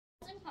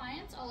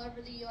clients all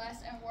over the U.S.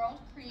 and world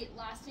create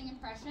lasting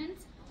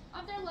impressions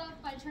of their love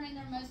by turning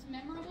their most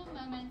memorable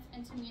moments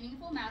into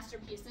meaningful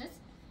masterpieces.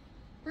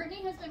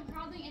 Brittany has been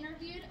proudly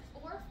interviewed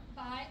or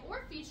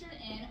featured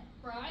in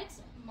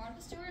Brides,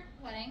 Martha Stewart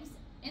Weddings,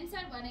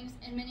 Inside Weddings,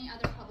 and many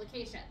other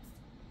publications.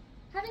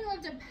 Having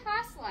lived a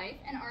past life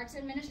in arts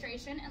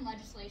administration and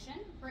legislation,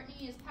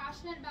 Brittany is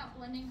passionate about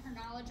blending her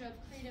knowledge of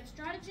creative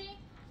strategy,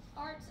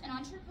 arts, and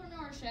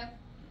entrepreneurship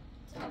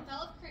to help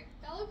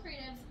fellow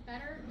creatives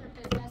better their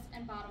business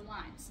and bottom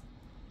lines.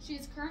 She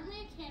is currently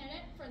a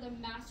candidate for the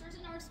Master's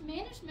in Arts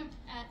Management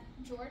at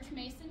George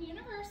Mason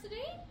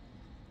University.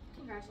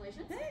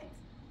 Congratulations. Thanks.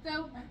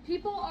 Though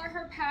people are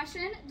her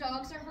passion,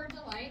 dogs are her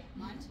delight.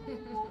 Mine too.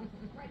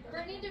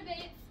 Brittany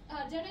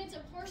donates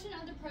a portion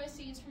of the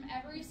proceeds from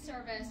every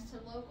service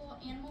to local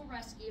animal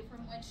rescue,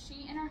 from which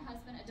she and her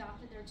husband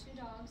adopted their 2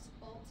 dogs,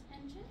 Bolt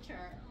and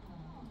Ginger.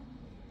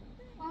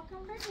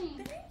 Welcome, Brittany.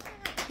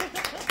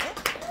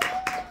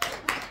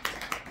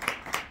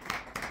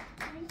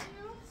 Thank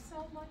you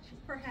so much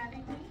for having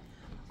me.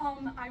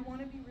 I want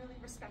to be really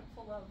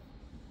respectful of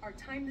our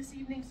time this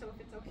evening, so if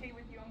it's okay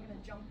with you, I'm going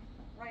to jump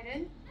right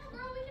in. No,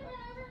 girl, we can run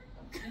over.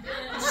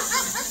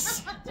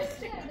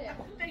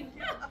 Thank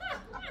you.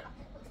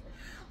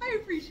 I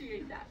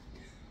appreciate that.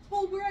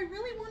 Well, where I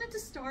really wanted to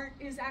start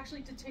is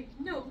actually to take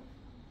note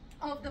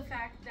of the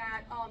fact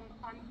that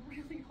I'm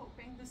really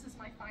hoping this is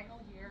my final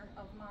year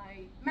of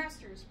my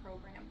master's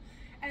program.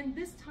 And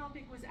this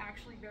topic was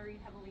actually very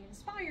heavily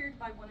inspired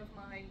by one of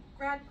my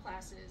grad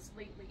classes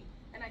lately.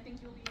 And I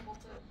think you'll be able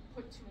to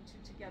put 2 and 2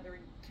 together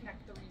and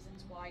connect the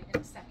reasons why in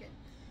a second.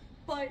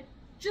 But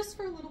just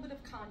for a little bit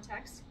of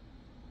context,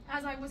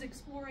 as I was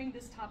exploring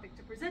this topic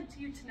to present to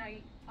you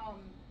tonight,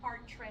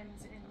 art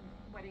trends in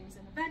weddings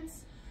and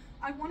events,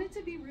 I wanted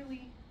to be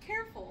really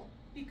careful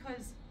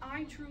because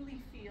I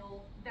truly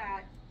feel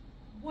that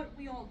what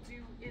we all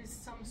do is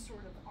some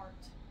sort of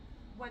art.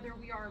 Whether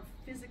we are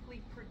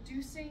physically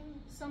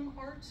producing some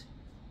art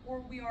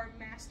or we are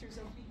masters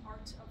of the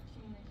art of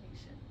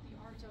communication, the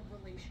art of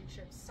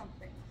relationships,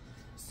 something.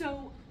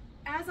 So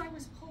as I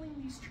was pulling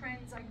these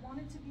trends, I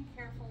wanted to be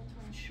careful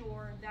to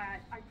ensure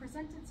that I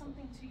presented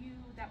something to you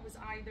that was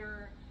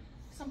either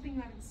something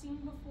you haven't seen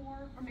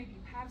before, or maybe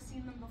you have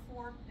seen them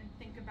before and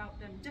think about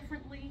them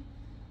differently,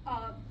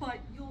 but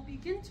you'll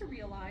begin to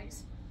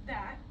realize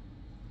that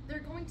they're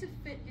going to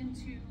fit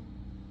into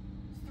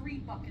 3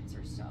 buckets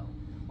or so.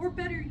 Or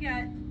better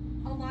yet,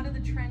 a lot of the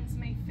trends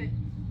may fit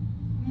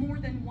more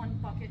than 1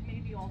 bucket,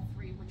 maybe all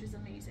 3, which is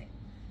amazing.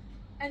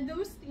 And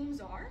those themes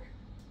are,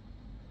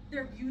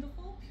 they're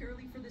beautiful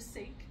purely for the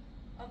sake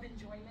of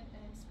enjoyment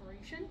and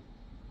inspiration.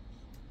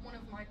 One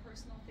of my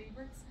personal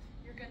favorites,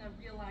 you're gonna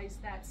realize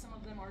that some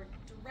of them are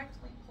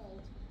directly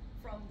pulled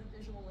from the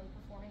visual and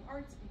performing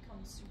arts. It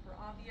becomes super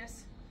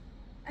obvious.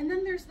 And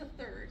then there's the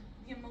third,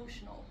 the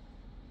emotional,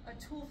 a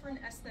tool for an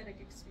aesthetic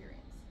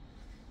experience.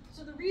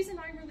 So the reason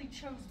I really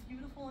chose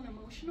beautiful and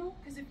emotional,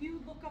 because if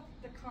you look up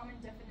the common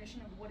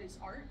definition of what is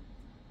art,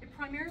 it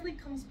primarily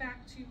comes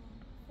back to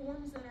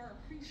forms that are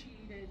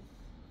appreciated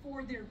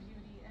for their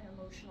beauty and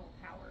emotional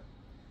power.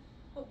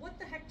 But what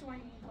the heck do I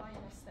mean by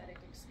an aesthetic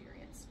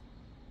experience?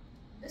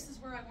 This is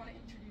where I want to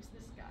introduce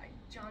this guy,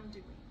 John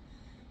Dewey.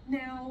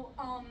 Now,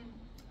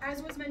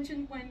 as was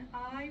mentioned, when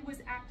I was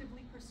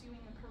actively pursuing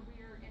a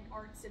career in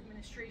arts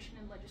administration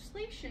and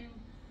legislation,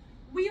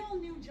 we all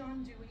knew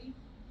John Dewey,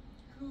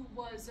 who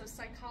was a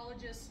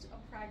psychologist, a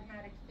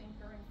pragmatic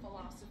thinker, and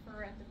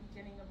philosopher at the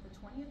beginning of the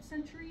 20th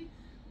century.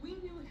 We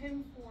knew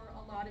him for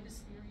a lot of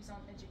his theories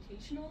on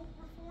educational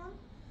reform,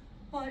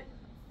 but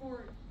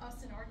for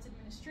us in arts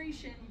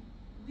administration,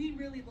 we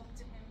really looked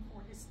to him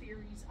for his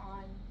theories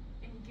on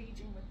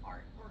engaging with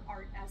art, or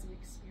art as an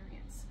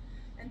experience.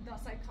 And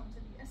thus I come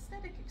to the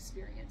aesthetic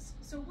experience.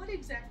 So what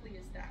exactly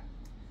is that?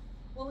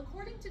 Well,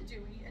 according to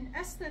Dewey, an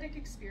aesthetic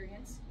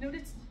experience,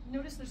 notice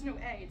there's no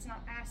A, it's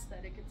not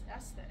aesthetic, it's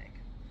aesthetic,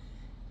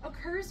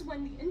 occurs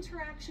when the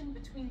interaction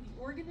between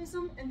the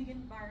organism and the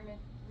environment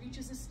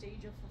reaches a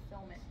stage of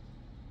fulfillment.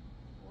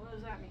 What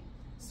does that mean?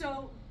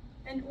 So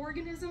an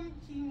organism,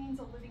 he means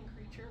a living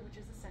creature, which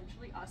is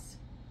essentially us,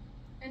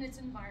 and its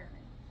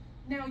environment.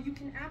 Now you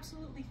can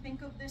absolutely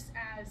think of this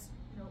as,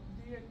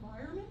 the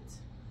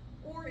environment,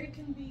 or it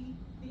can be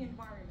the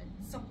environment,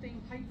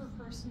 something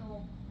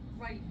hyper-personal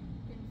right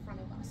in front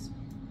of us.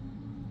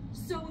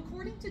 So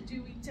according to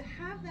Dewey, to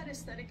have that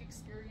aesthetic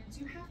experience,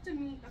 you have to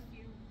meet a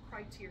few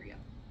criteria.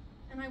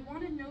 And I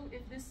want to note,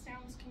 if this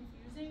sounds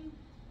confusing,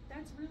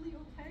 that's really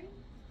okay,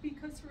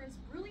 because for as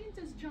brilliant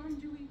as John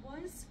Dewey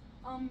was,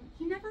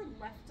 he never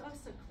left us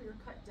a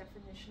clear-cut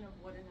definition of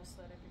what an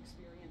aesthetic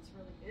experience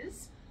really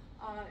is.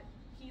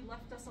 He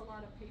left us a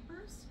lot of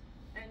papers,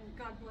 and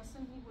God bless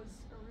him, he was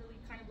a really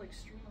kind of like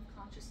stream of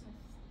consciousness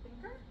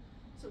thinker.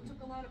 So it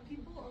took a lot of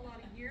people, a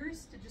lot of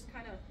years to just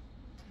kind of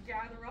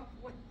gather up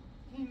what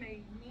he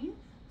may mean.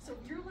 So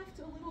if you're left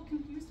a little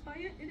confused by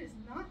it, it is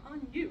not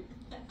on you.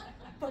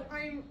 But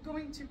I'm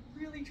going to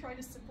really try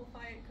to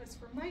simplify it, because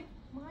for my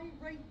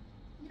right,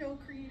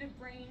 creative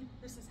brain,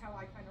 this is how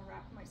I kind of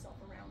wrap myself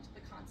around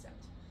the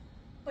concept.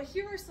 But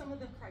here are some of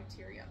the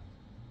criteria.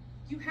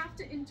 You have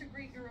to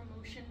integrate your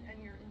emotion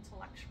and your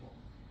intellectual.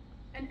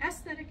 An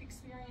aesthetic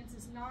experience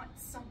is not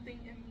something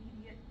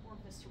immediate or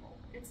visceral.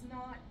 It's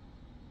not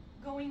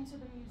going to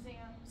the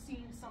museum,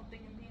 seeing something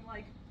and being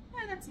like,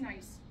 yeah, that's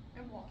nice,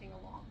 and walking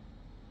along.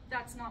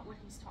 That's not what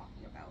he's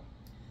talking about.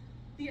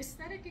 The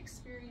aesthetic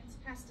experience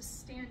has to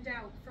stand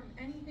out from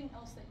anything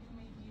else that you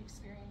may be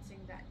experiencing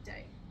that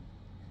day.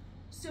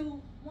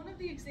 So one of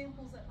the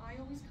examples that I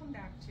always come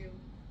back to,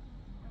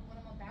 and what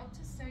I'm about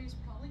to say is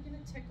probably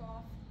going to tick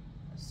off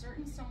a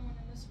certain someone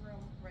in this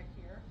room right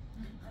here,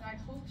 and I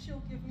hope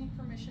she'll give me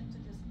permission to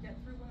just get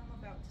through what I'm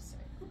about to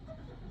say.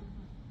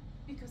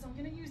 Because I'm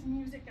going to use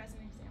music as an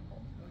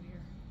example. Oh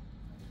dear.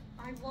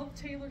 I love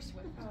Taylor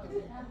Swift.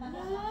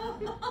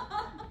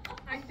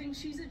 I think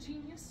she's a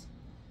genius.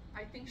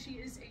 I think she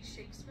is a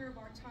Shakespeare of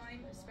our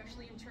time,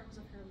 especially in terms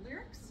of her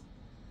lyrics.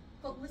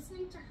 But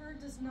listening to her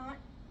does not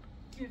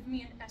give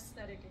me an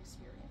aesthetic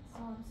experience.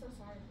 Oh, I'm so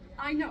sorry for you.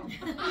 I know.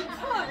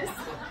 Because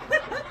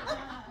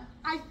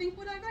I think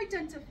what I've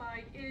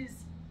identified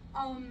is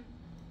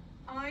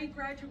I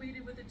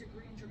graduated with a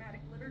degree in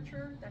dramatic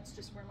literature. That's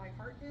just where my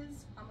heart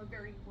is. I'm a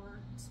very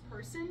words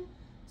person.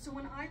 So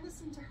when I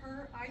listen to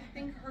her, I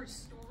think her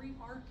story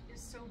arc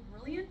is so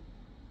brilliant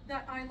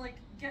that I like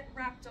get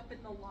wrapped up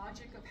in the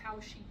logic of how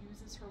she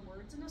uses her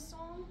words in a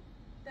song,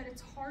 that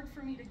it's hard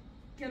for me to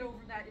get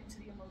over that into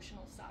the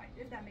emotional side,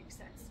 if that makes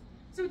sense.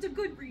 So it's a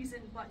good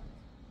reason, but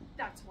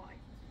that's why.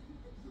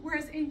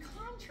 Whereas in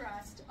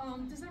contrast,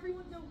 does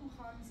everyone know who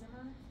Hans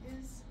Zimmer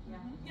is? Yeah.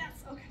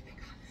 Yes, okay, thank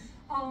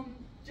God.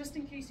 Just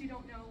in case you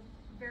don't know,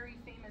 very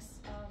famous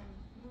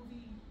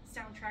movie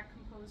soundtrack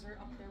composer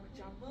up there with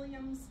John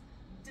Williams,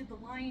 did The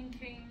Lion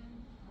King,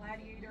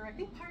 Gladiator, I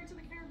think Pirates of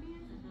the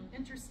Caribbean,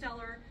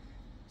 Interstellar.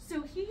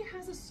 So he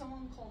has a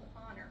song called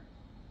Honor,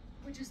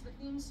 which is the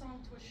theme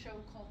song to a show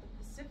called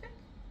The Pacific,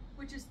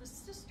 which is the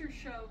sister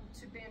show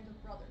to Band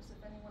of Brothers,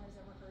 if anyone has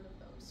ever heard of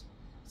those.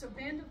 So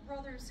Band of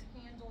Brothers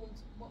handled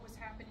what was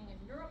happening in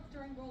Europe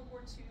during World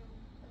War II,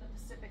 and the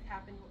Pacific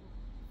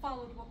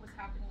followed what was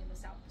happening in the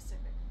South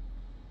Pacific.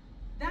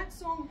 That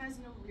song has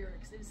no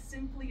lyrics. It is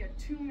simply a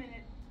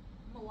 2-minute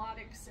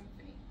melodic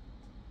symphony.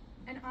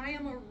 And I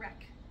am a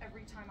wreck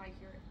every time I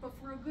hear it, but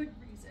for a good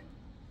reason.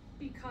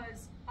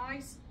 Because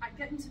I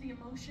get into the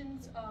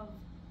emotions of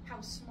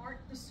how smart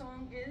the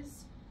song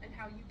is and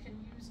how you can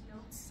use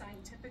notes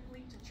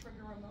scientifically to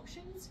trigger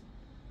emotions.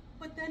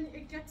 But then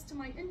it gets to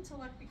my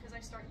intellect because I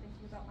start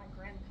thinking about my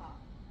grandpa.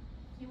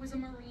 He was a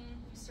Marine,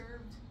 he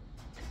served.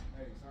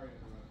 Hey, sorry to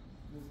interrupt.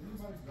 Does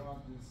anybody draw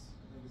this?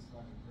 I think it's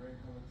like a gray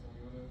color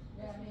Toyota.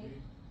 Yeah,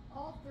 me.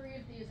 All three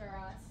of these are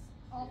us.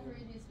 All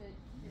three of these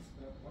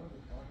One of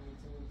the talking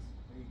attendants,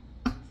 they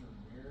use your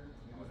mirror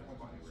and they just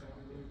punch each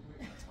other really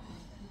quick.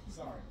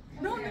 Sorry.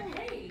 No,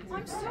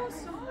 I'm so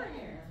sorry.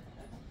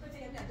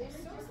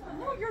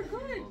 No, you're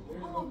good.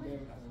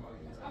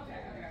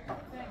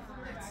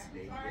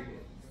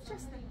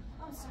 Justin,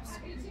 I'm so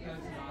sorry.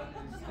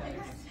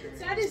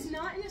 That is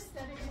not an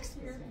aesthetic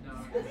experience.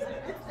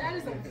 That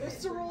is a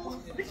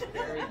visceral.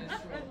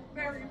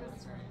 Very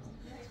visceral.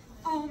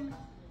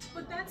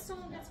 But that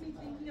song gets me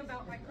thinking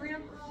about my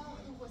grandpa,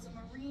 who was a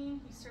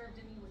Marine. He served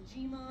in Iwo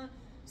Jima.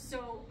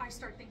 So I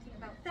start thinking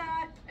about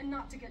that, and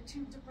not to get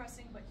too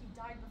depressing, but he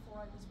died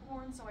before I was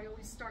born, so I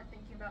always start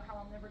thinking about how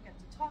I'll never get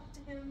to talk to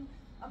him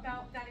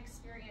about that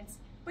experience.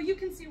 But you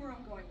can see where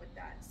I'm going with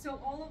that. So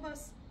all of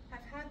us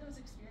have had those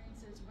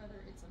experiences,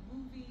 whether it's a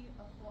movie,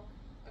 a book,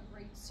 a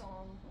great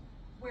song,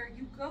 where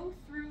you go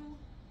through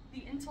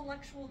the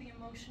intellectual, the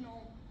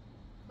emotional,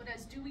 but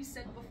as Dewey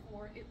said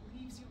before, it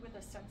leaves you with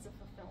a sense of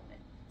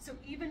fulfillment. So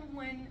even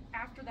when,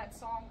 after that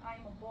song,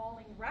 I'm a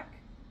bawling wreck,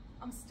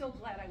 I'm still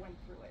glad I went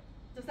through it.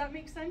 Does that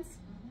make sense?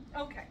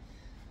 Okay.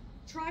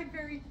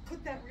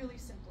 Put that really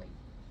simply.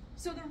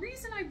 So the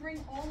reason I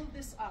bring all of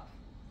this up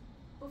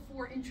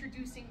before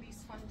introducing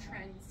these fun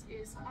trends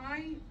is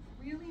I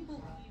really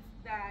believe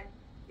that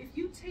if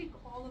you take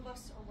all of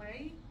us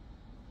away,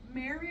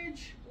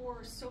 marriage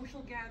or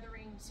social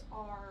gatherings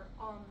are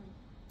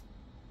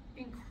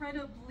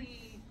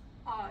incredibly,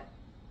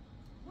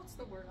 what's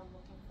the word I'm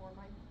looking for?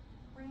 My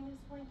brain is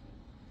blanking.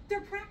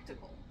 They're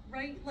practical,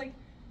 right? Like,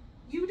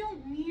 you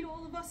don't need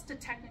all of us to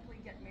technically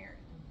get married.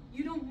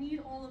 You don't need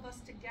all of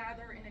us to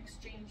gather and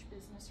exchange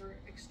business or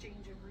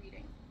exchange a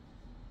reading.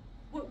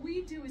 What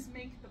we do is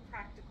make the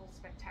practical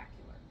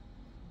spectacular.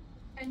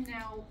 And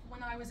now,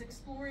 when I was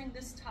exploring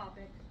this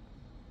topic,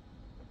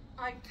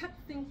 I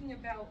kept thinking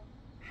about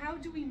how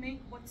do we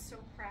make what's so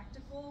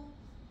practical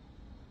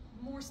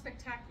more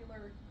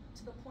spectacular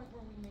to the point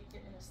where we make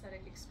it an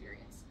aesthetic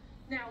experience.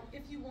 Now,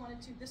 if you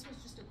wanted to, this was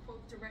just a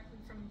quote directly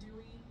from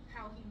Dewey,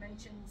 how he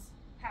mentions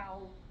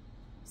how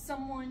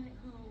someone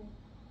who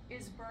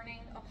is burning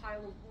a pile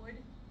of wood,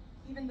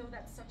 even though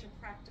that's such a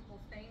practical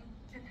thing,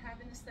 can have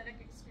an aesthetic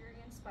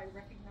experience by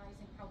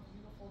recognizing how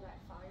beautiful that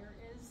fire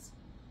is.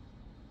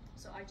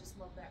 So I just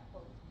love that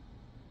quote.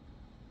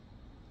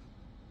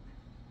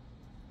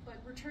 But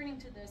returning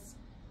to this,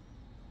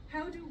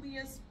 how do we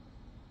as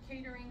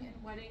catering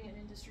and wedding and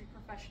industry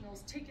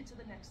professionals take it to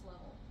the next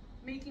level,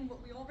 making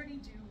what we already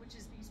do, which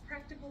is these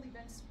practical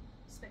events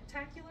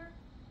spectacular,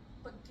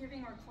 but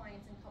giving our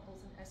clients and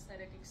couples an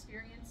aesthetic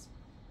experience.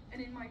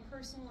 And in my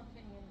personal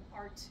opinion,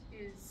 art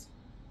is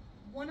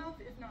one of,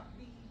 if not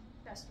the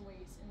best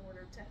ways in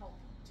order to help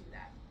do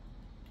that,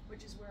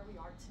 which is where we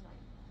are tonight.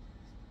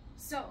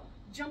 So,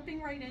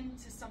 jumping right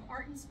into some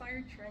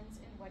art-inspired trends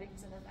in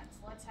weddings and events.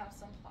 Let's have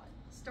some fun.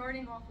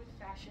 Starting off with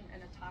fashion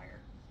and attire.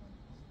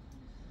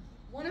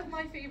 One of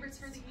my favorites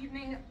for the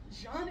evening,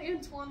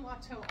 Jean-Antoine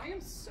Watteau. I am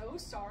so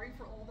sorry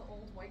for all the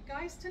old white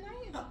guys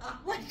tonight.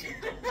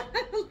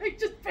 like,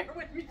 just bear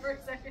with me for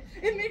a second.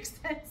 It makes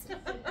sense.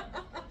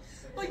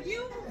 But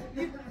you,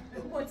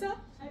 what's up?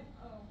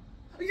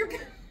 Oh, you're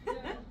good.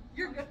 Yeah.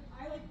 You're good.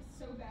 I like it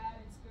so bad,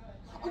 it's good.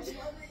 Oh,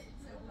 I love it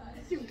so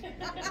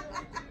much.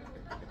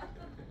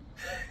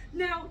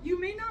 Now, you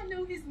may not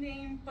know his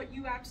name, but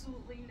you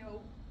absolutely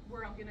know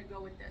where I'm gonna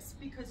go with this,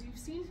 because you've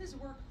seen his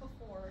work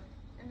before,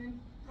 and then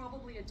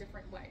probably a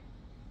different way.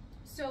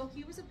 So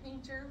he was a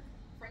painter,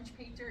 French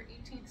painter,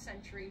 18th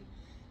century,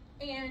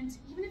 and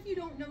even if you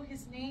don't know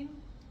his name,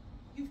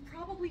 you've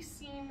probably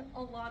seen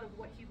a lot of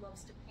what he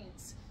loves to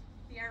paint.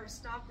 The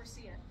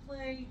aristocracy at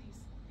play,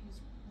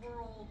 these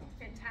rural,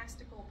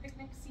 fantastical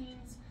picnic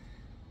scenes,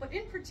 but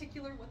in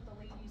particular what the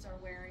ladies are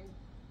wearing.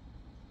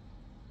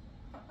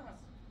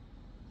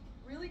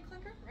 Really,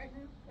 clicker? Right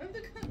now?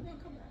 No,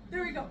 come back.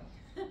 There we go.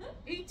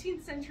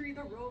 18th century,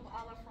 the robe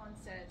a la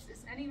Française.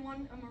 Is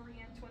anyone a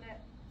Marie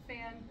Antoinette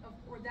fan of,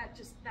 or that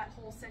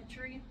whole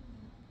century?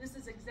 This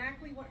is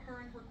exactly what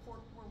her and her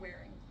court were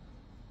wearing.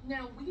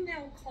 Now, we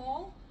now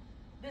call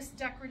this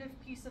decorative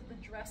piece of the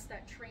dress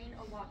that train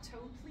a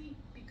Watteau pleat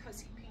because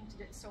he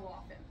painted it so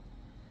often.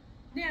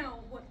 Now,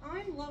 what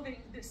I'm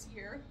loving this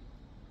year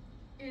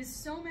is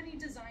so many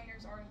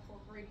designers are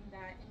incorporating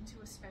that into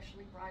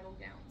especially bridal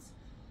gowns.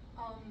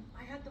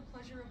 I had the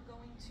pleasure of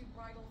going to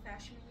Bridal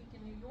Fashion Week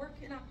in New York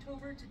in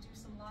October to do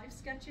some live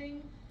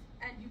sketching,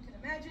 and you can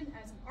imagine,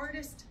 as an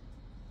artist,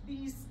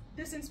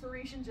 this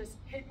inspiration just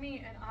hit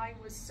me and I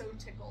was so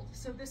tickled.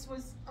 So this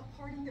was a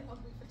pardon the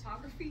ugly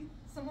photography.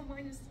 Some of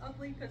mine is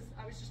ugly because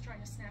I was just trying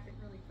to snap it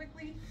really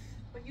quickly,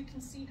 but you can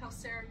see how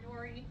Sarah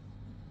Nori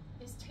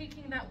is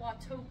taking that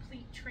Watteau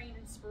pleat train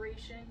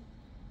inspiration,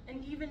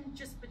 and even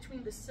just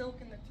between the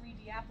silk and the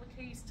 3D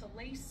appliques to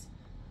lace,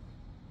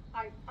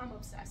 I'm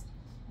obsessed.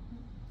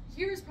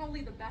 Here's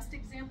probably the best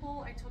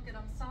example. I took it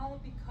on Sala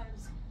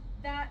because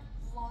that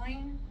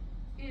line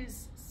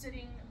is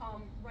sitting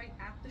right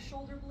at the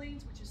shoulder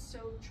blades, which is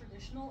so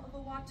traditional of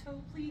a Watteau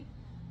pleat,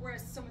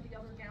 whereas some of the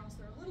other gowns,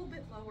 they're a little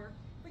bit lower,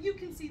 but you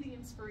can see the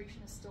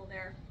inspiration is still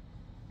there.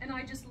 And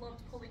I just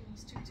loved pulling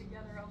these two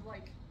together of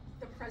like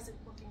the present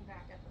looking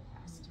back at the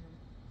past.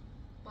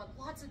 But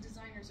lots of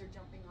designers are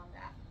jumping on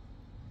that.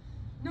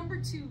 Number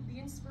two, the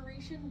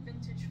inspiration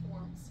vintage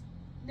forms.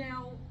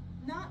 Now,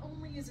 not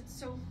only is it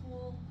so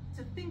cool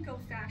to think of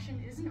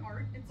fashion as an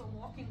art, it's a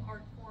walking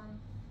art form,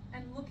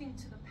 and looking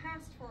to the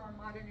past for our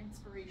modern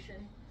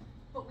inspiration,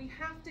 but we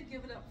have to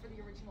give it up for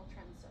the original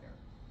trendsetter,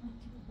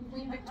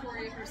 Queen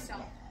Victoria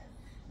herself.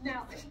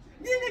 Now,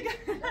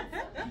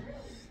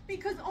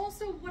 because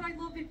also what I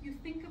love, if you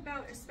think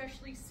about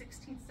especially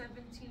 16th,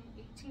 17th,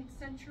 18th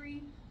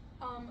century,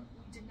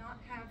 we did not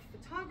have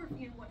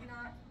photography and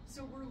whatnot,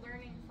 so we're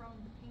learning from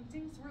the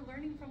paintings, we're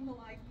learning from the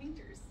live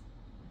painters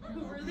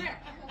who were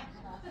there.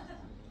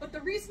 But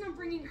the reason I'm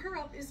bringing her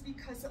up is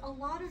because a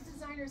lot of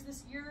designers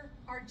this year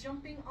are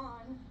jumping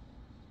on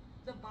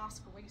the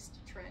Basque waist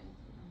trend.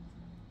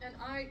 And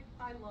I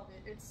love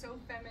it. It's so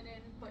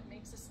feminine, but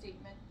makes a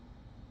statement.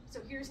 So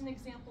here's an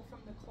example from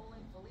Nicole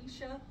and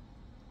Felicia.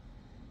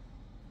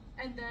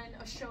 And then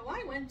a show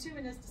I went to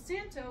in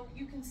Santo,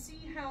 you can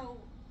see how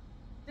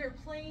they're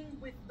playing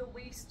with the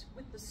waist,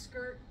 with the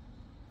skirt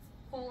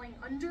falling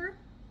under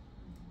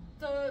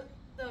the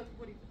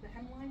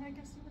hemline, I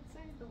guess you would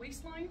say, the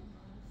waistline,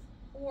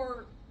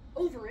 or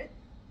over it.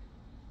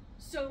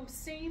 So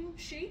same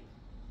shape,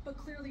 but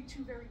clearly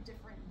two very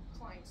different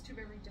clients, two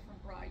very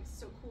different brides.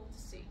 So cool to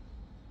see.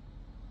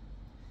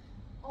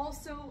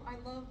 Also, I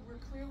love, we're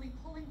clearly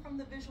pulling from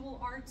the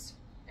visual arts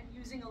and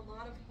using a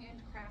lot of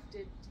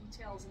handcrafted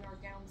details in our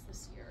gowns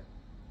this year.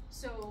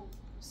 So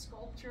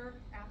sculpture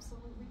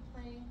absolutely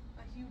playing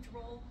a huge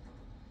role.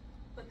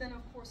 But then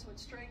of course what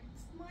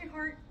strikes my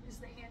heart is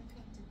the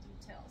hand-painted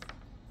details.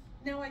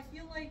 Now I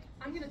feel like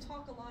I'm going to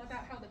talk a lot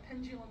about how the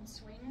pendulum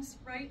swings,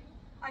 right?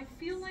 I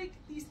feel like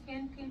these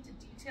hand-painted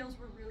details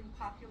were really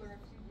popular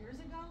a few years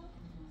ago,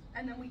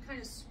 and then we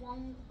kind of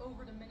swung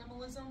over to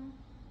minimalism,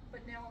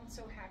 but now I'm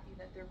so happy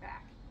that they're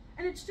back.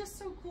 And it's just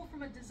so cool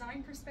from a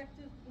design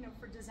perspective, you know,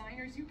 for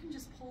designers, you can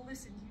just pull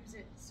this and use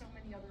it so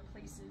many other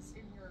places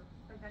in your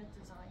event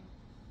design.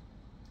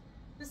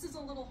 This is a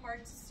little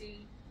hard to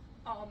see,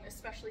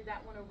 especially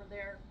that one over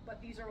there,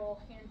 but these are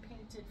all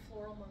hand-painted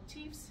floral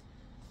motifs.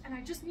 And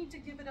I just need to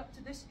give it up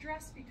to this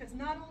dress because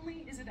not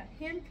only is it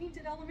a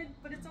hand-painted element,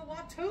 but it's a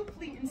Watteau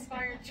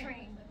pleat-inspired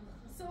train.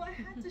 So I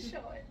had to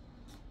show it.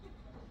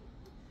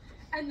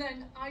 And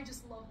then I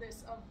just love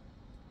this of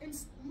and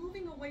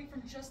moving away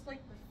from just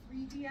like the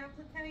 3D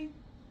applique,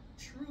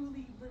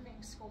 truly living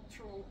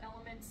sculptural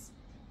elements.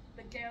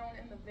 The gown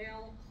and the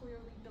veil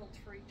clearly built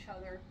for each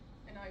other,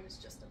 and I was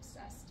just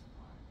obsessed.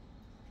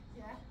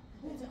 Yeah?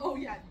 Oh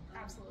yeah,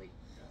 absolutely.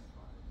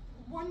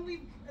 One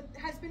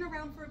has been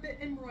around for a bit,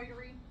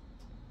 embroidery.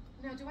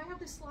 Now, do I have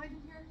this slide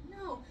in here?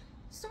 No.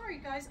 Sorry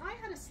guys, I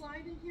had a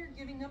slide in here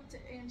giving up to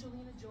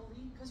Angelina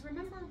Jolie, because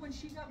remember when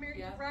she got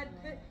married to Brad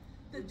Pitt,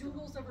 the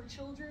doodles of her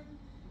children?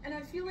 And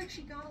I feel like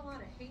she got a lot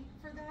of hate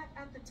for that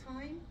at the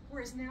time,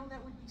 whereas now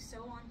that would be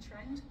so on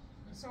trend.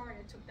 Sorry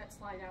I took that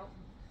slide out.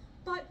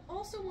 But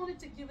also wanted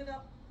to give it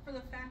up for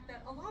the fact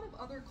that a lot of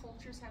other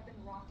cultures have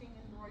been rocking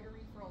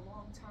embroidery for a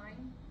long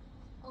time.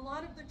 A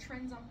lot of the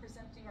trends I'm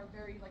presenting are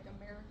very like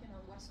American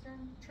or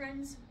Western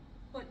trends,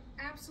 but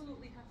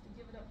absolutely have to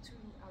give it up to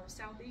our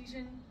South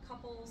Asian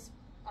couples.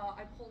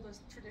 I pulled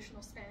a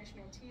traditional Spanish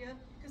mantilla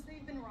because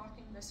they've been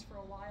rocking this for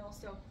a while,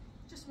 so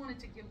just wanted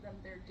to give them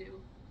their due.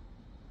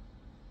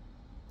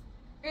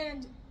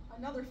 And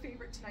another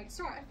favorite tonight,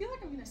 sorry, I feel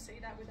like I'm gonna say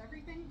that with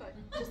everything, but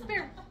just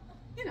bear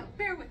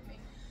with me.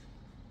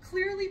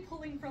 Clearly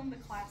pulling from the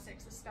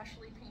classics,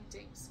 especially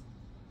paintings.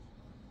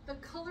 The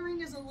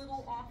coloring is a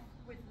little off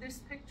with this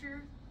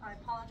picture. I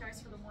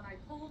apologize for the one I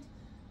pulled,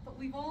 but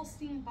we've all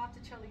seen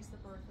Botticelli's The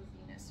Birth of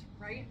Venus,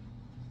 right?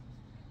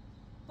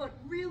 But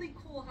really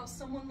cool how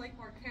someone like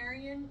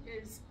Markarian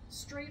is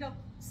straight up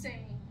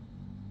saying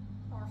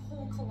our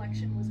whole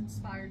collection was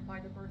inspired by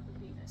The Birth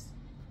of Venus.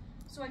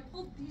 So I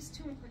pulled these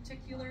two in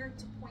particular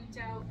to point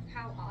out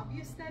how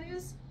obvious that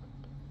is.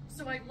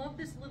 So I love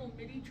this little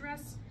midi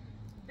dress,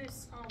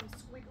 this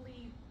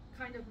squiggly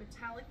kind of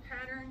metallic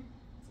pattern.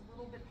 It's a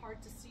little bit hard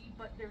to see,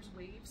 but there's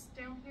waves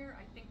down here.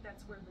 I think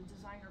that's where the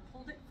designer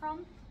pulled it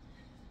from.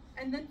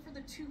 And then for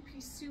the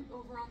two-piece suit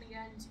over on the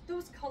end,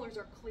 those colors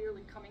are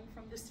clearly coming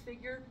from this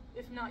figure,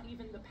 if not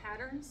even the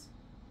patterns.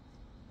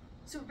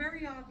 So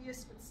very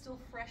obvious, but still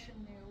fresh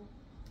and new.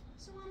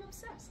 So I'm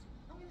obsessed.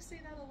 I'm gonna say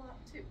that a lot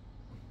too.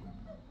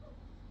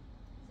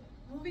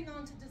 Moving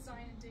on to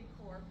design and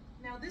decor.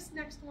 Now this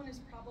next one is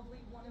probably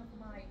one of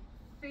my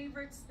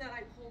favorites that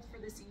I pulled for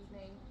this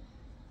evening,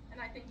 and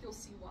I think you'll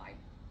see why.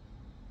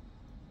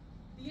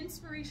 The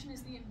inspiration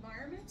is the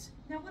environment.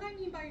 Now what I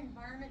mean by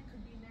environment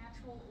could be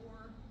natural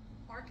or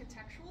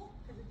architectural,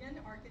 because again,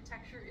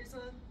 architecture is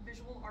a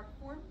visual art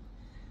form,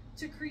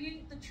 to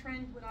create the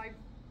trend what I've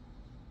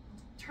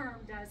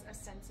termed as a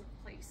sense of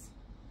place.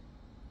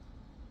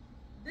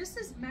 This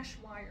is mesh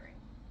wiring.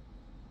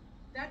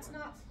 That's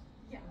not,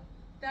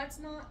 that's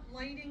not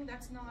lighting,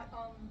 that's not,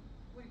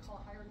 what do you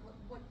call it,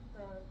 what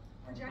the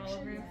projection?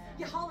 Hologram?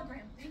 Yeah,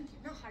 hologram, thank you,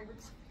 not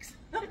hieroglyphics.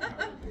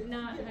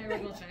 Not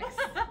hieroglyphics.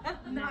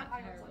 Not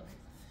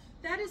hieroglyphics.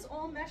 That is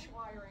all mesh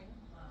wiring.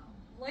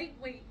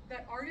 Lightweight,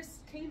 that artists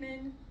came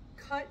in,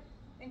 cut,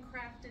 and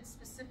crafted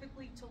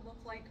specifically to look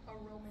like a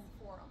Roman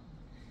forum.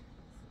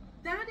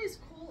 That is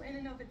cool in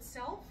and of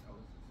itself.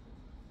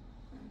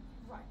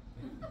 Right.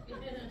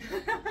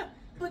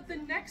 But the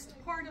next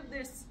part of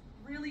this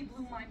really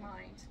blew my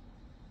mind.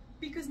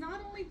 Because not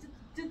only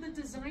did the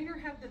designer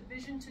have the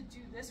vision to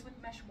do this with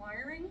mesh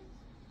wiring,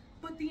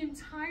 but the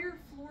entire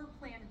floor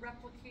plan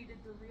replicated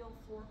the real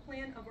floor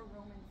plan of a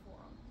Roman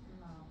forum.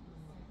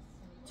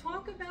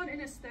 Talk about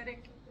an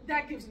aesthetic.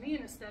 That gives me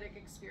an aesthetic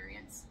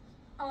experience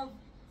of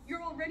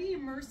you're already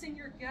immersing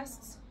your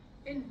guests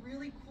in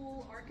really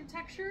cool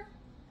architecture,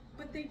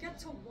 but they get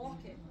to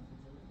walk it.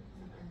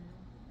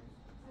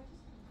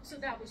 So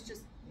that was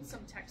just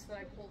some text that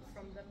I pulled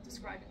from them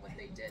describing what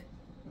they did.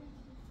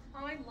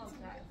 I love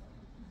that.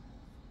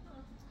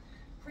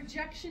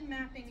 Projection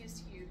mapping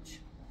is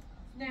huge.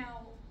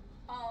 Now,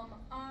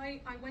 I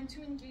went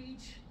to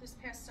Engage this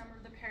past summer,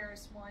 the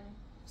Paris one.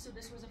 So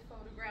this was a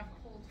photograph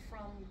pulled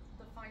from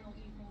the final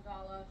evening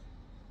gala.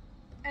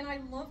 And I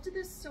loved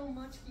this so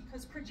much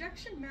because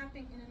projection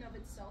mapping in and of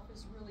itself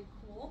is really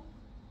cool,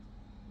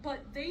 but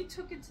they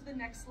took it to the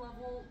next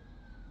level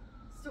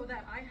so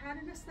that I had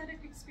an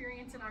aesthetic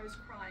experience and I was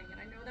crying. And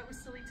I know that was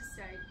silly to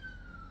say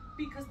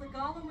because the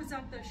gala was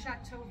at the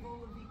Chateau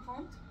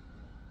Vaux-le-Vicomte,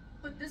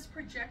 but this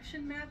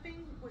projection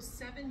mapping was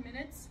 7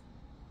 minutes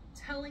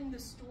telling the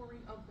story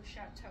of the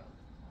chateau,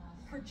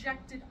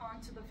 projected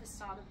onto the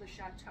facade of the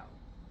chateau.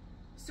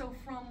 So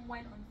from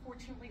when,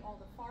 unfortunately, all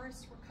the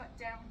forests were cut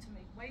down to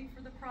make way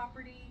for the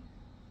property,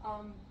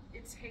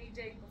 its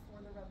heyday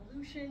before the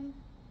revolution,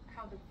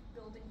 how the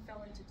building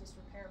fell into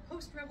disrepair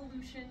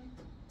post-revolution,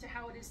 to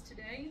how it is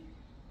today,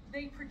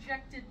 they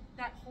projected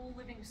that whole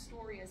living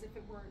story as if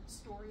it were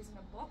stories in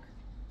a book.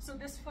 So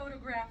this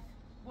photograph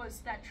was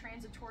that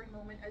transitory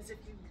moment as if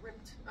you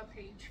ripped a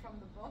page from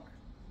the book.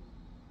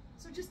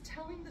 So just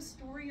telling the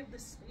story of the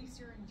space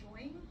you're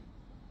enjoying,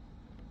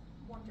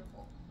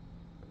 wonderful.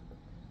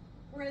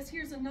 Whereas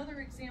here's another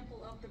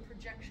example of the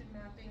projection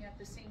mapping at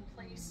the same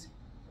place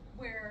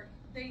where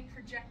they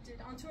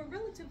projected onto a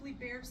relatively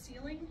bare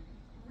ceiling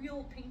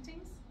real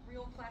paintings,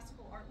 real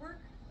classical artwork,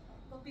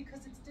 but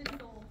because it's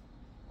digital,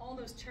 all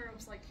those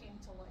cherubs like came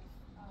to life,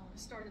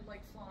 started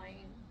like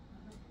flying,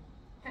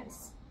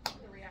 hence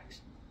the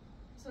reaction.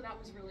 So that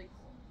was really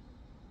cool.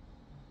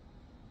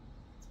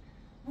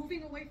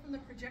 Moving away from the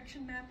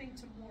projection mapping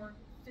to more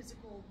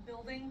physical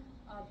building,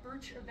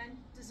 Birch Event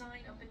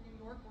Design up in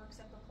New York works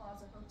at the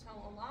Plaza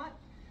Hotel a lot.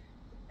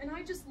 And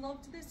I just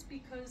loved this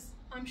because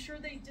I'm sure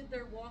they did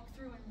their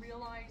walkthrough and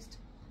realized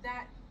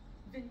that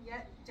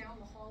vignette down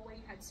the hallway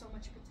had so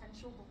much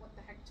potential, but what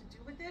the heck to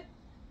do with it?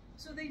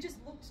 So they just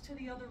looked to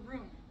the other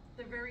room,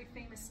 the very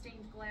famous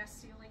stained glass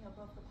ceiling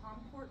above the Palm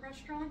Court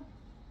restaurant,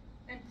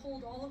 and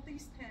pulled all of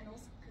these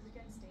panels, because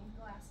again, stained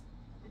glass,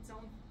 its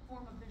own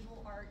form of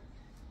visual art,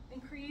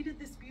 and created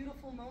this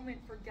beautiful moment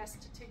for guests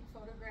to take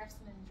photographs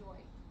and enjoy.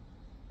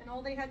 And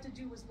all they had to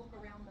do was look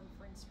around them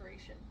for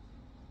inspiration.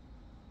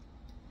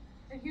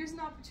 And here's an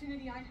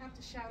opportunity I have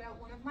to shout out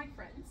one of my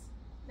friends.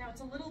 Now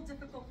it's a little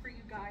difficult for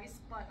you guys,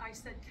 but I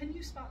said, can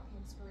you spot the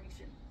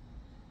inspiration?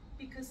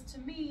 Because to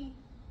me,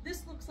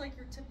 this looks like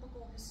your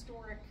typical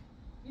historic,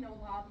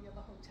 lobby of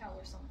a hotel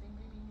or something,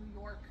 maybe New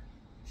York,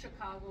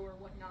 Chicago, or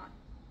whatnot.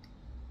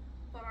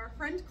 But our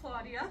friend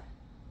Claudia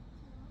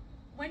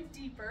went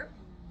deeper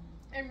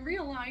and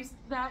realized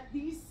that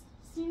these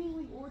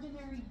seemingly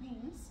ordinary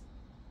beams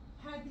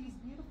had these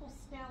beautiful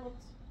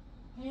scalloped,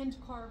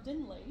 hand-carved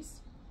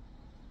inlays.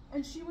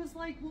 And she was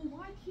like, well,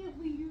 why can't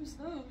we use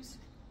those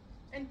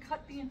and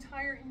cut the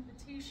entire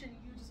invitation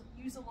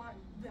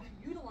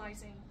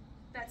utilizing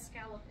that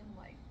scallop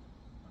inlay?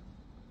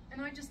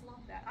 And I just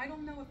love that. I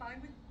don't know if I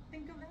would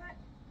think of that.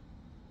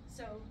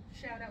 So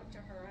shout out to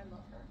her, I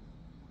love her.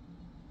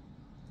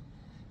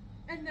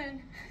 And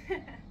then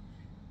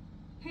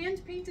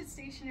hand-painted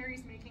stationery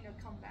is making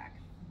a comeback,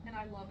 and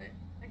I love it.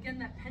 Again,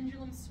 that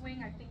pendulum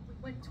swing, I think we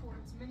went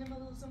towards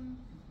minimalism.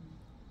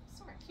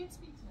 Sorry, I can't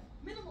speak tonight.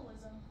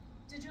 Minimalism,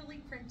 digitally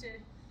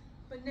printed,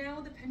 but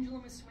now the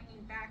pendulum is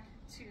swinging back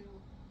to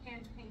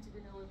hand-painted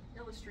and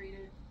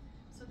illustrated.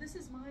 So this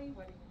is my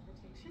wedding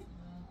invitation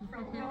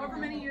from however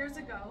many years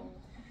ago.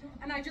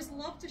 And I just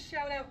love to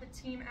shout out the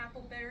team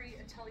Appleberry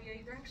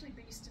Atelier. They're actually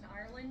based in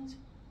Ireland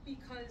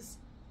because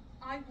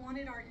I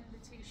wanted our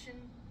invitation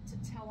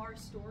to tell our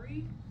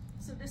story.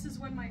 So this is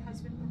when my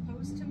husband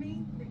proposed to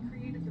me. They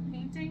created the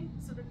painting.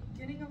 So the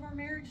beginning of our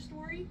marriage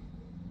story,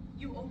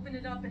 you open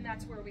it up and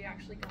that's where we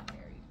actually got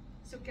married.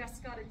 So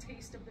guests got a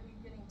taste of the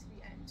beginning to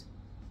the end.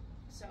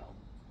 So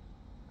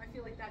I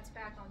feel like that's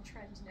back on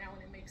trend now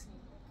and it makes me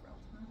thrilled.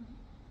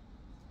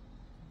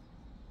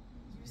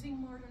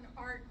 Using modern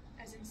art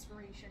as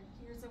inspiration.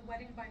 Here's a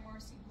wedding by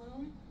Marcy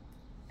Bloom,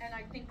 and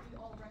I think we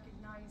all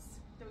recognize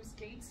those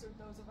gates, or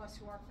those of us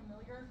who are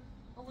familiar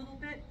a little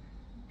bit,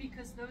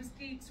 because those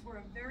gates were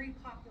a very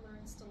popular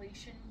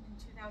installation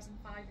in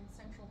 2005 in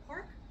Central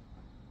Park.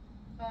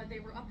 They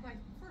were up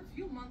for a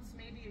few months,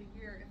 maybe a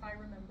year if I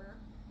remember,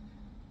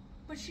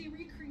 but she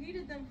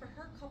recreated them for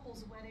her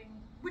couple's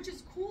wedding, which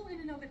is cool in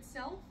and of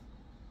itself.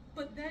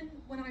 But then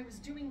when I was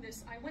doing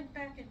this, I went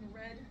back and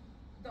read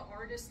the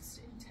artist's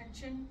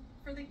intention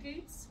for the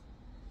gates,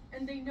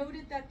 and they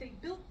noted that they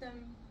built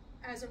them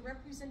as a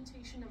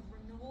representation of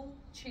renewal,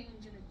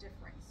 change, and a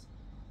difference.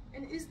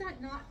 And is that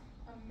not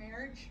a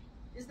marriage?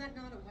 Is that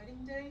not a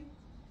wedding day?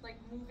 Like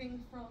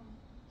moving from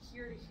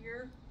here to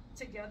here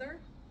together?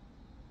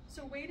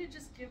 So way to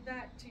just give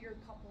that to your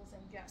couples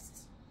and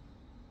guests.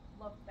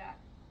 Love that.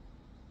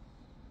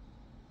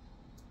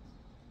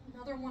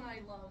 Another one I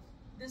love.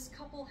 This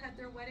couple had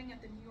their wedding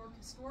at the New York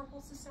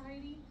Historical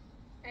Society,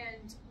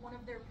 and one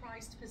of their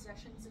prized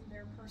possessions in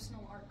their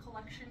personal art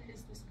collection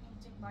is this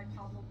painting by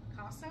Pablo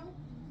Picasso.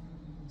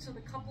 So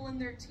the couple and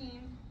their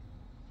team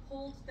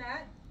pulled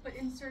that, but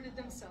inserted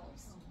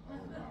themselves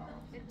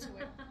into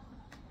it.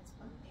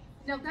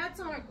 Now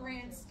that's on a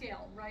grand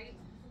scale, right?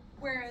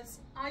 Whereas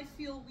I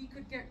feel we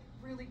could get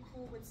really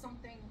cool with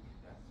something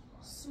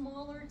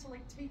smaller to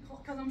like take home,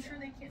 because I'm sure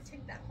they can't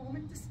take that home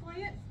and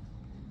display it.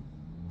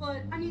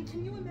 But I mean,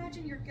 can you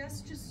imagine your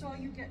guests just saw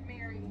you get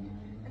married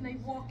and they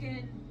walk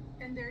in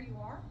and there you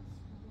are,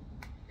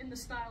 in the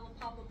style of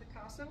Pablo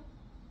Picasso?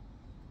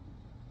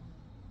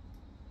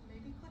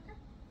 Maybe clicker?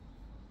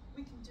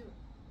 We can do it.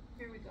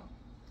 Here we go.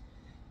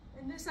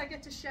 And this I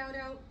get to shout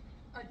out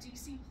a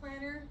DC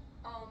planner.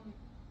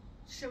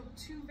 Showed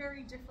two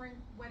very different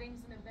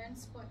weddings and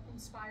events, but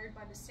inspired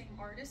by the same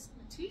artist,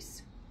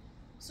 Matisse.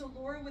 So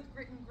Laura with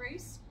Grit and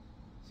Grace.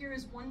 Here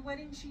is one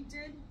wedding she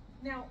did.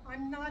 Now,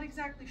 I'm not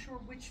exactly sure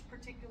which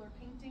particular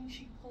painting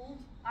she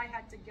pulled. I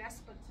had to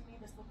guess, but to me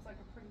this looks like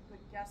a pretty good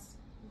guess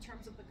in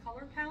terms of the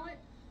color palette.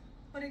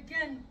 But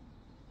again,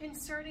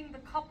 inserting the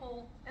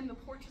couple and the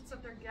portraits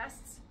of their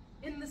guests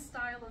in the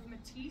style of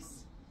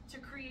Matisse to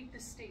create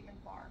this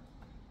statement bar.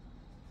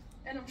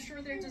 And I'm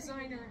sure their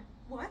designer,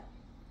 what?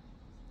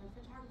 The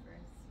photographer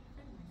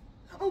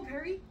is Oh,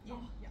 Perry? Yeah.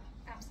 Oh, yeah,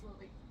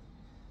 absolutely.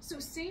 So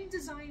same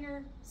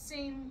designer,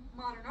 same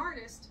modern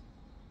artist.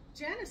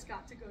 Janice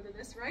got to go to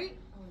this, right?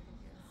 Oh, I think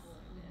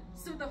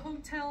yes. So the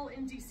hotel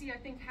in DC, I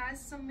think,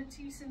 has some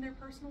Matisse in their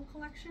personal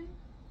collection,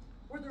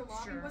 or their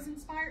lobby was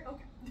inspired.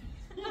 Okay.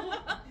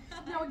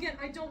 Now again,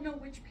 I don't know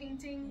which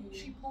painting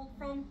she pulled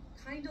from.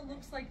 Kind of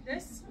looks like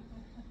this.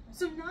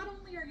 So not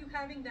only are you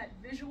having that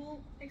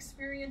visual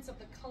experience of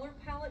the color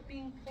palette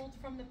being pulled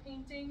from the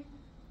painting,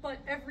 but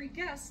every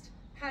guest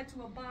had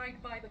to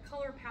abide by the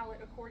color palette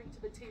according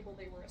to the table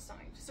they were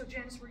assigned. So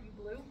Janice, were you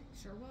blue?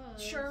 Sure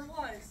was. Sure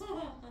was.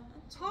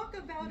 Talk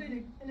about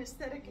an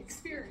aesthetic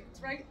experience,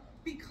 right?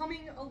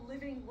 Becoming a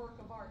living work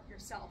of art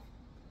yourself.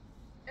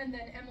 And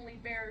then Emily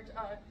Baird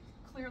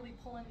clearly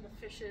pulling the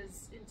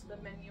fishes into the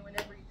menu and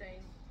everything.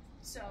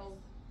 So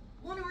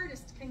one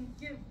artist can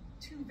give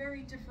two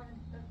very different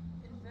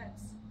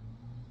events.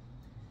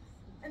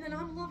 And then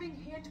I'm loving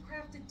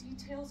handcrafted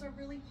details are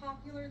really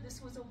popular.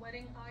 This was a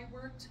wedding I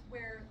worked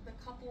where the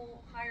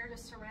couple hired a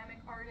ceramic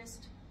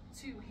artist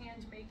to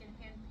hand make and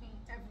hand paint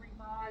every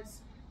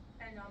vase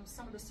and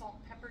some of the salt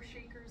and pepper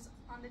shakers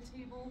on the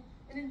table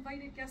and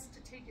invited guests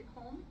to take it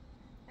home.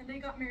 And they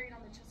got married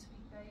on the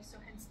Chesapeake Bay, so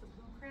hence the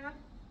blue crab.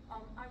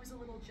 I was a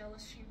little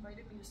jealous. She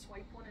invited me to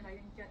swipe one and I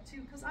didn't get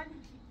to because I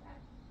would keep that.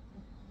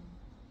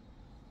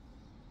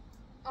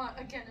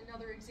 Again,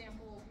 another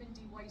example,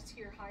 Mindy Weiss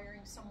here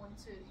hiring someone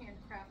to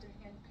handcraft and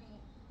hand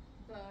paint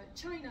the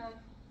china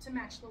to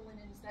match the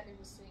linens that it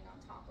was sitting on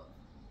top of.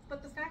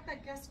 But the fact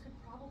that guests could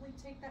probably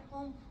take that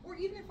home, or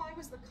even if I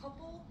was the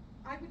couple,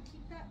 I would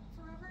keep that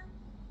forever.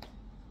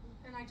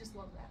 And I just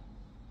love that.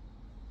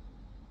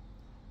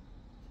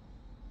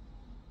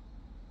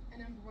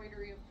 And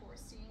embroidery, of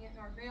course, seeing it in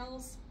our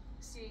veils,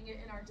 seeing it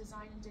in our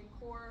design and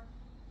decor,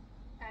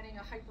 adding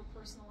a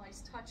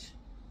hyper-personalized touch.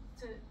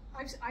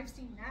 I've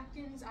seen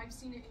napkins, I've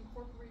seen it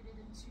incorporated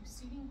into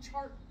seating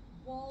chart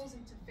walls,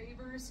 into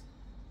favors,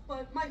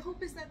 but my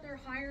hope is that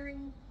they're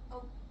hiring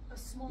a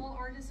small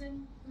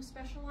artisan who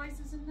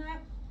specializes in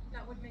that.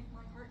 That would make my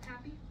heart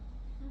happy.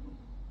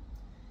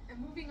 And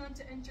moving on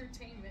to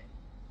entertainment.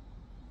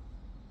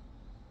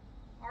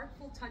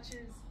 Artful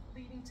touches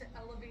leading to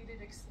elevated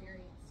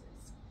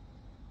experiences,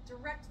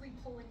 directly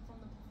pulling from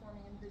the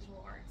performing and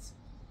visual arts.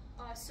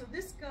 So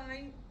this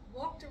guy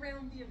walked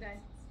around the event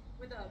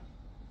with a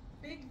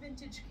big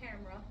vintage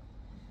camera.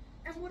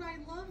 And what I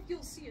love,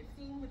 you'll see a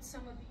theme with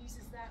some of these,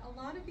 is that a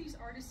lot of these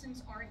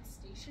artisans aren't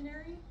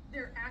stationary.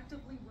 They're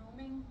actively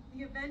roaming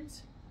the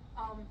event,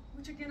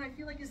 which again, I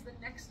feel like is the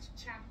next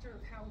chapter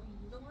of how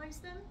we utilize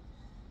them.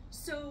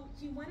 So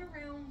he went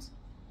around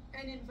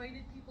and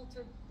invited people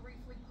to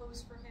briefly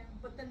pose for him,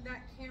 but then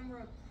that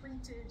camera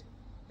printed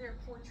their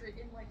portrait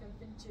in like a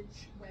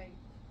vintage way.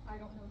 I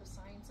don't know the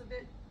science of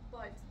it,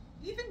 but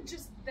even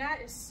just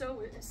that is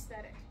so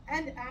aesthetic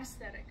and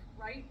aesthetic,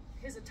 right?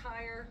 His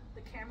attire,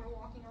 the camera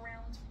walking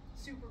around,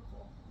 super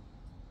cool.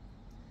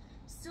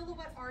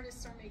 Silhouette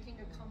artists are making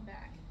a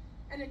comeback.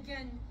 And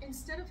again,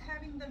 instead of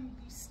having them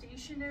be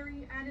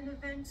stationary at an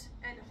event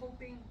and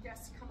hoping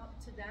guests come up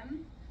to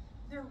them,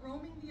 they're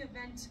roaming the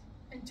event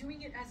and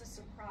doing it as a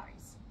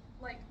surprise.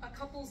 Like a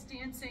couple's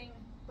dancing,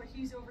 but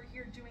he's over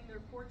here doing their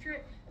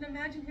portrait. And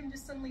imagine him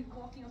just suddenly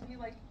walking up and be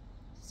like,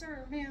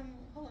 "Sir, ma'am,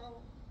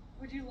 hello,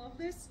 would you love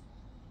this?"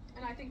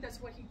 And I think that's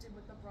what he did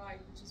with the bride,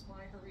 which is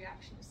why her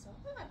reaction is so,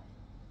 ah.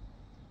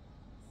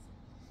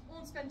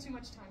 Won't spend too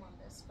much time on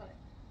this, but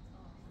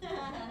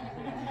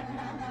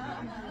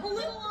a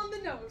little on the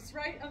nose,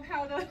 right, of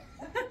how to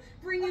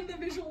bring in the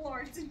visual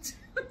arts into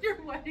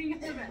your wedding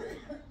event.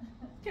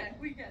 Okay,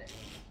 we get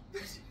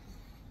it.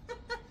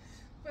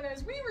 But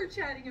as we were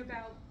chatting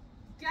about,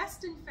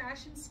 guest and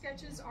fashion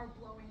sketches are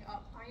blowing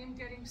up. I am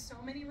getting so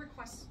many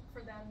requests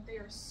for them. They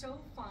are so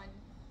fun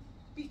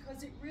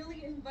because it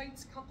really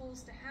invites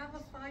couples to have a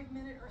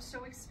 5-minute or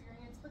so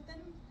experience, but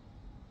then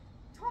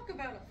talk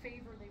about a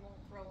favor they won't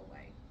throw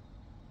away,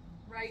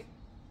 right?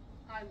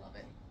 I love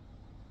it.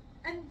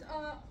 And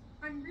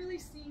I'm really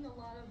seeing a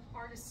lot of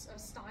artists'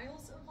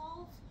 styles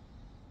evolve.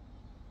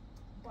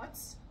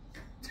 Butts.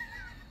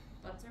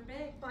 Butts are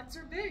big. Butts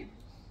are big.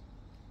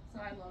 So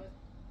I love it.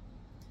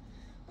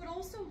 But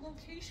also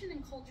location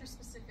and culture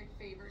specific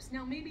favors.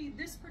 Now maybe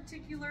this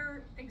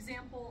particular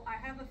example, I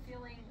have a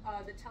feeling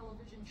the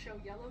television show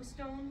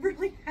Yellowstone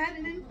really had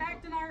an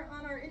impact on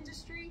our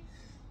industry.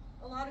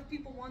 A lot of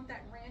people want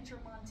that Rancher,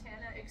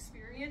 Montana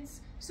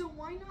experience. So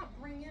why not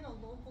bring in a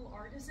local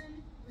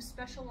artisan who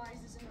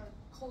specializes in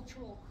a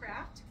cultural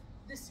craft?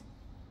 This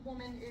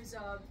woman is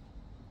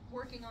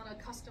working on a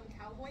custom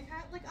cowboy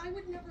hat. Like, I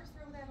would never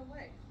throw that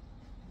away.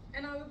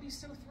 And I would be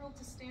so thrilled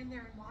to stand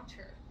there and watch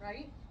her,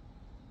 right?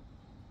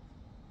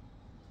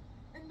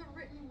 And the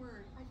written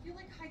word. I feel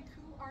like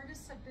haiku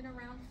artists have been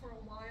around for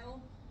a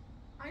while.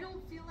 I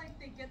don't feel like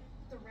they get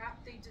the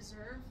rap they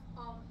deserve.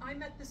 I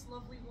met this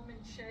lovely woman,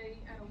 Shay,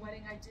 at a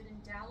wedding I did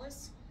in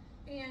Dallas.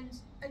 And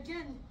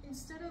again,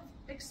 instead of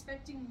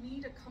expecting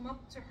me to come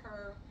up to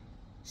her,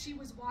 she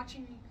was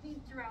watching me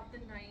paint throughout the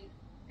night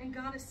and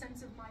got a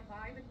sense of my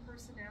vibe and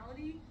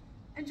personality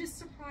and just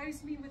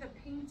surprised me with a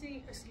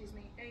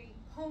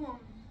poem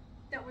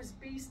that was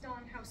based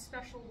on how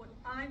special what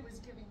I was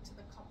giving to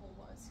the couple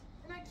was.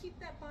 And I keep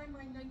that by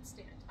my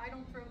nightstand. I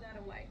don't throw that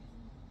away.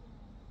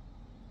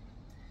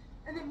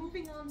 And then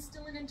moving on,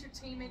 still in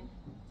entertainment,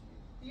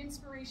 the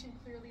inspiration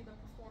clearly the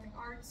performing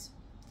arts,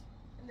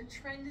 and the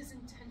trend is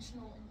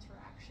intentional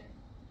interaction.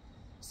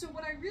 So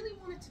what I really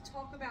wanted to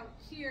talk about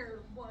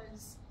here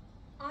was,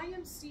 I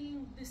am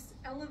seeing this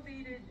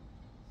elevated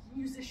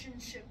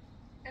musicianship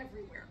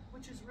everywhere,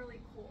 which is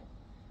really cool.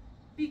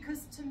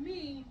 because to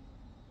me,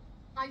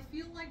 I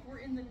feel like we're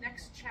in the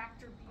next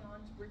chapter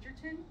beyond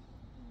Bridgerton.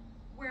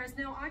 Whereas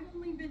now I've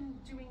only been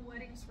doing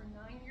weddings for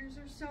 9 years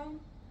or so,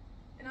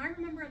 and I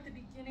remember at the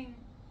beginning,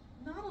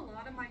 not a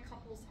lot of my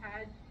couples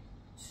had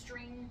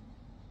string,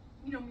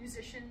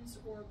 musicians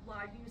or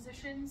live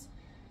musicians.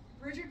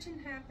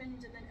 Bridgerton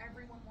happened, and then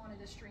everyone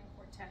wanted a string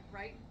quartet,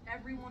 right?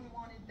 Everyone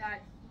wanted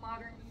that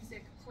modern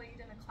music played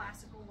in a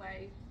classical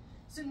way.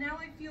 So now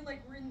I feel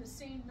like we're in the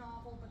same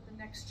novel, but the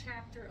next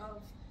chapter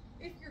of,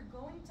 if you're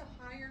going to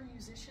hire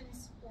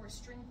musicians or a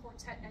string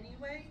quartet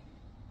anyway,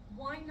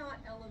 why not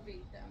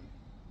elevate them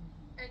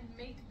and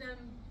make them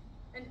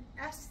an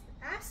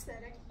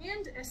aesthetic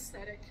and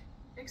aesthetic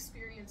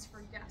experience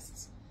for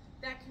guests?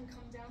 That can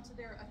come down to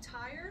their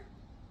attire,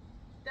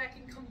 that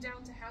can come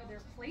down to how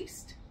they're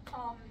placed.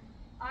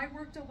 I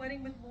worked a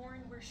wedding with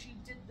Lauren where she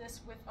did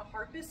this with a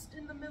harpist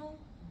in the middle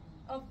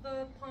of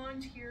the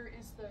pond. Here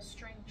is the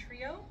string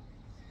trio.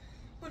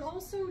 But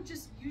also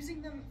just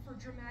using them for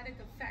dramatic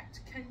effect.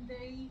 Can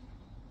they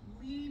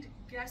lead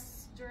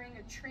guests during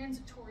a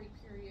transitory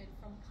period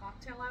from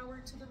cocktail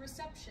hour to the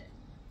reception?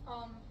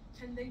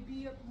 Can they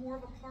be more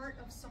of a part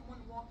of someone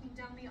walking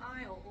down the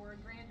aisle or a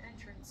grand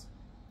entrance?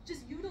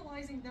 Just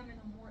utilizing them in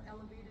a more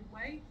elevated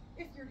way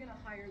if you're gonna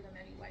hire them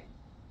anyway.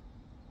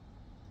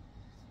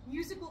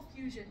 Musical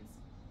fusions.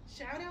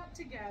 Shout out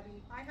to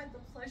Gabby. I had the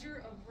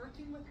pleasure of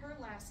working with her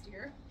last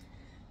year.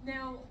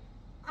 Now,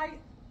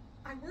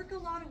 I work a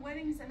lot of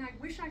weddings and I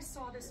wish I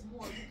saw this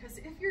more, because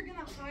if you're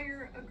gonna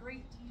hire a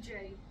great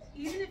DJ,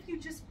 even if you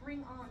just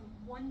bring on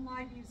one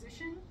live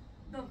musician,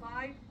 the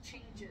vibe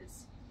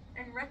changes.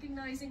 And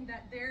recognizing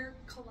that they're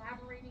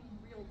collaborating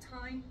in real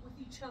time with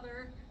each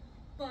other.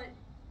 But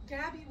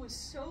Gabby was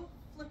so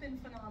flippin'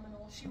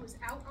 phenomenal. She was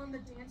out on the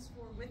dance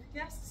floor with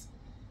guests,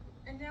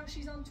 and now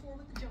she's on tour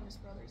with the Jonas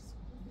Brothers.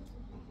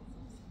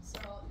 So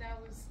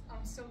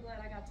I'm so glad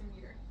I got to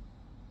meet her.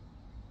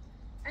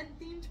 And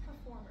themed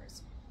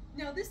performers.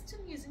 Now this to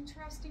me is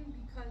interesting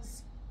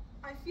because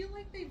I feel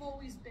like they've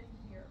always been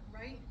here,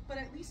 right? But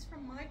at least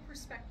from my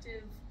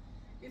perspective,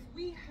 if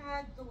we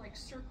had the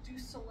Cirque du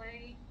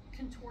Soleil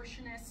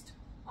contortionist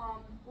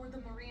or the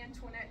Marie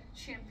Antoinette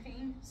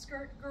champagne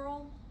skirt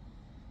girl,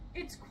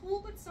 it's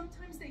cool, but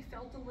sometimes they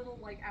felt a little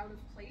out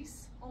of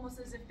place, almost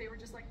as if they were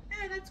just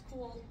that's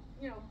cool,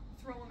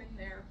 throw them in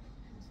there.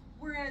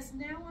 Whereas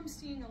now I'm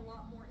seeing a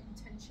lot more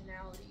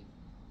intentionality.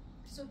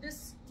 So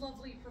this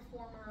lovely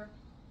performer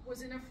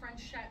was in a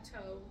French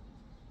chateau.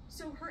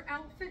 So her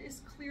outfit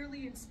is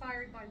clearly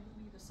inspired by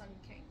Louis the Sun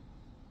King,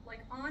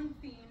 on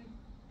theme,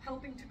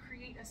 helping to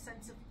create a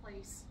sense of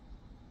place,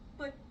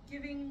 but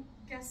giving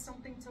guests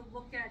something to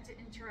look at, to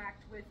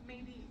interact with,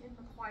 maybe in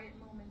the quiet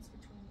moments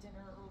between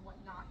dinner or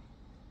whatnot.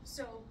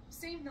 So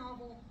same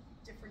novel,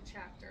 different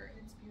chapter,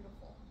 and it's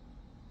beautiful.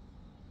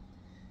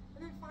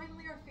 And then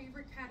finally, our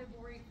favorite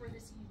category for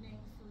this evening,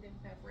 food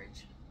and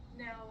beverage.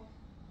 Now,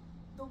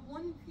 the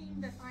one theme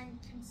that I'm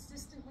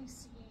consistently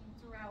seeing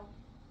throughout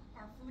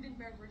our food and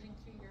beverage and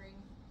catering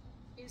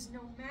is,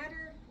 no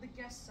matter the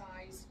guest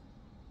size,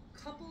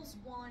 couples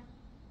want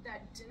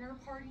that dinner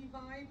party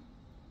vibe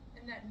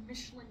and that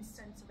Michelin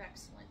sense of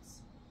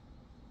excellence.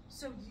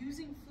 So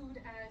using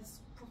food as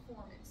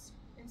performance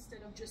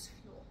instead of just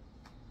fuel.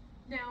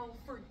 Now,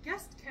 for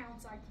guest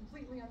counts, I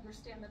completely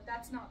understand that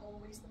that's not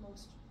always the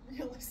most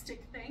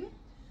realistic thing.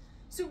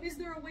 So is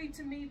there a way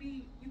to,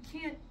 maybe you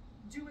can't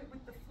do it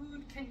with the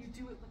food, can you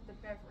do it with the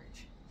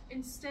beverage?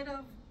 Instead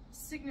of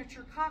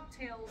signature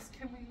cocktails,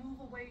 can we move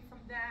away from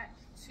that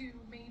to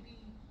maybe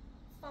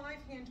 5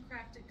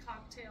 handcrafted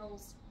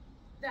cocktails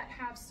that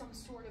have some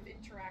sort of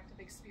interactive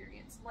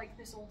experience, like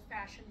this old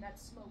fashioned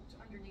that's smoked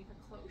underneath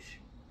a cloche?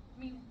 I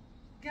mean,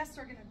 guests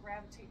are gonna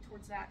gravitate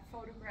towards that,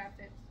 photograph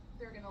it,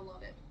 they're gonna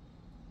love it.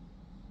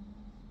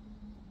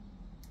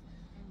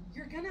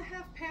 You're gonna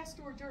have past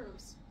hors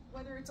d'oeuvres,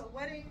 whether it's a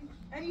wedding,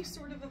 any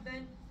sort of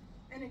event.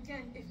 And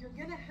again, if you're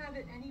gonna have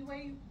it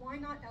anyway, why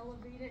not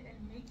elevate it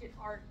and make it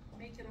art,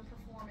 make it a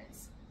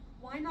performance?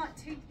 Why not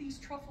take these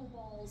truffle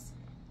balls,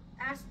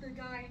 ask the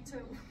guy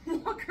to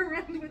walk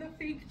around with a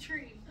fake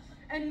tree,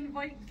 and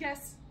invite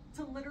guests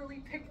to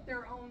literally pick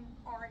their own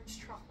orange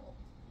truffle?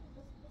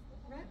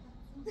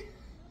 Right?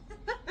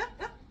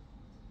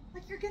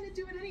 You're gonna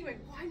do it anyway,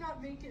 why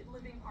not make it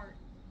living art?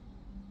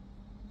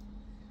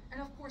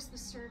 And of course, the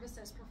service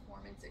as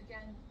performance.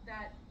 Again,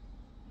 that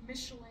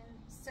Michelin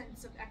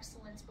sense of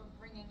excellence, but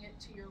bringing it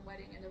to your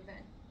wedding and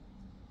event.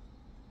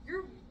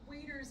 Your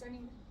waiters,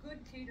 good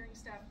catering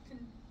staff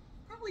can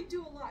probably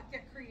do a lot,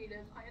 get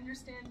creative. I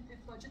understand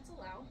if budgets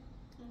allow,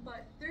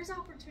 but there's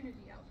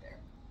opportunity out there.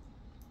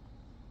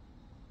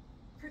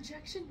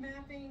 Projection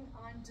mapping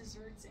on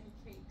desserts and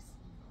cakes.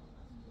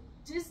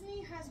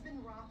 Disney has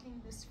been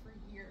rocking this for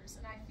years,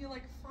 and I feel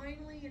like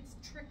finally it's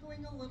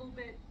trickling a little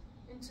bit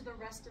into the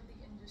rest of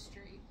the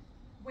industry,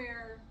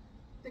 where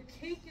the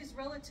cake is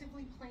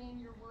relatively plain,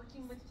 you're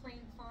working with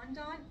plain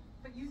fondant,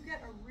 but you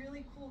get a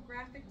really cool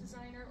graphic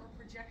designer or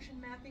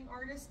projection mapping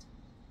artist,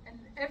 and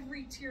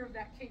every tier of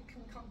that cake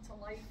can come to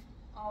life.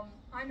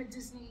 I'm a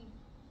Disney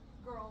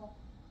girl,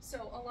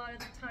 So a lot of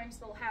the times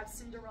they'll have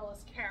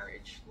Cinderella's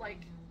carriage,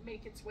 like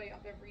make its way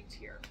up every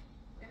tier,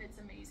 and it's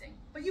amazing.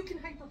 But you can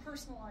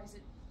hyper-personalize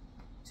it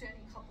to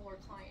any couple or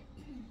client.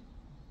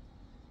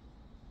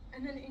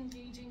 And then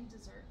engaging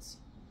desserts.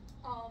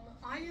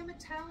 I am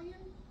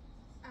Italian.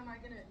 Am I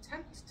gonna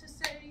attempt to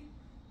say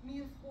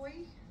mia foi?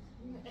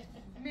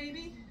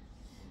 Maybe.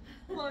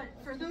 But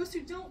for those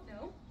who don't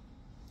know,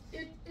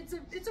 it's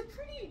a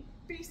pretty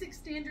basic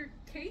standard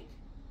cake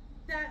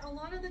that a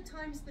lot of the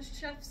times the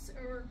chefs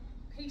or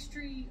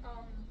pastry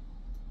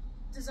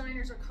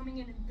designers are coming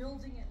in and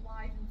building it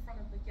live in front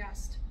of the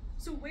guest.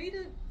 So way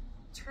to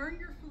turn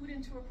your food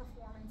into a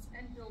performance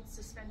and build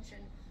suspension.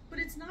 But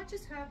it's not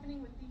just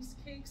happening with these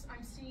cakes.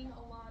 I'm seeing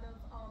a lot of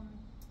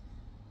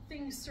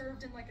things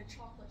served in like a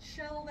chocolate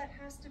shell that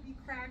has to be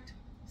cracked,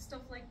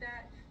 stuff like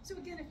that. So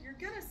again, if you're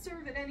gonna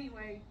serve it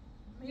anyway,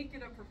 make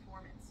it a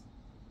performance.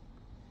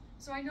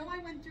 So I know I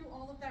went through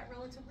all of that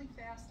relatively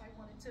fast. I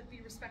wanted to be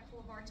respectful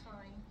of our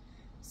time.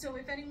 So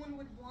if anyone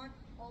would want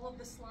all of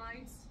the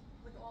slides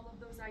with all of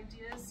those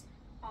ideas,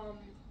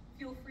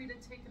 feel free to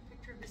take a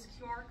picture of this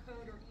QR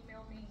code or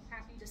email me.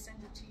 Happy to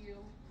send it to you,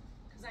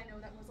 because I know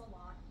that was a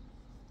lot.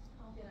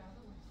 I'll get out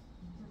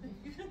of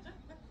the way.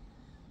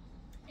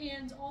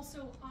 And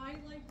also, I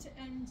like to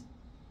end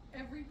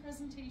every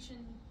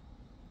presentation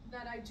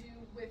that I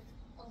do with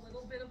a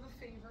little bit of a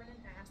favor and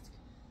an ask.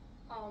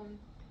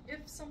 If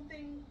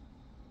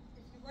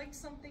you like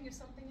something, if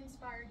something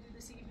inspired you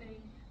this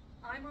evening,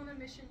 I'm on a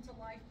mission to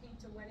live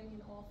paint a wedding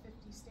in all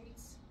 50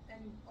 states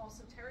and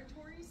also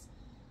territories.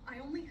 I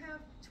only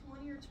have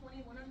 20 or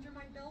 21 under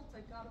my belt.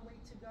 I've got a way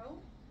to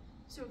go.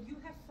 So if you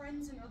have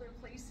friends in other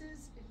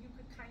places, if you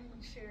could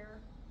kindly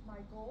share my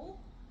goal,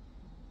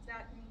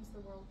 that means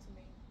the world to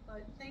me.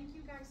 But thank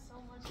you guys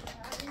so much for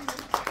having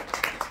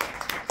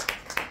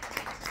me.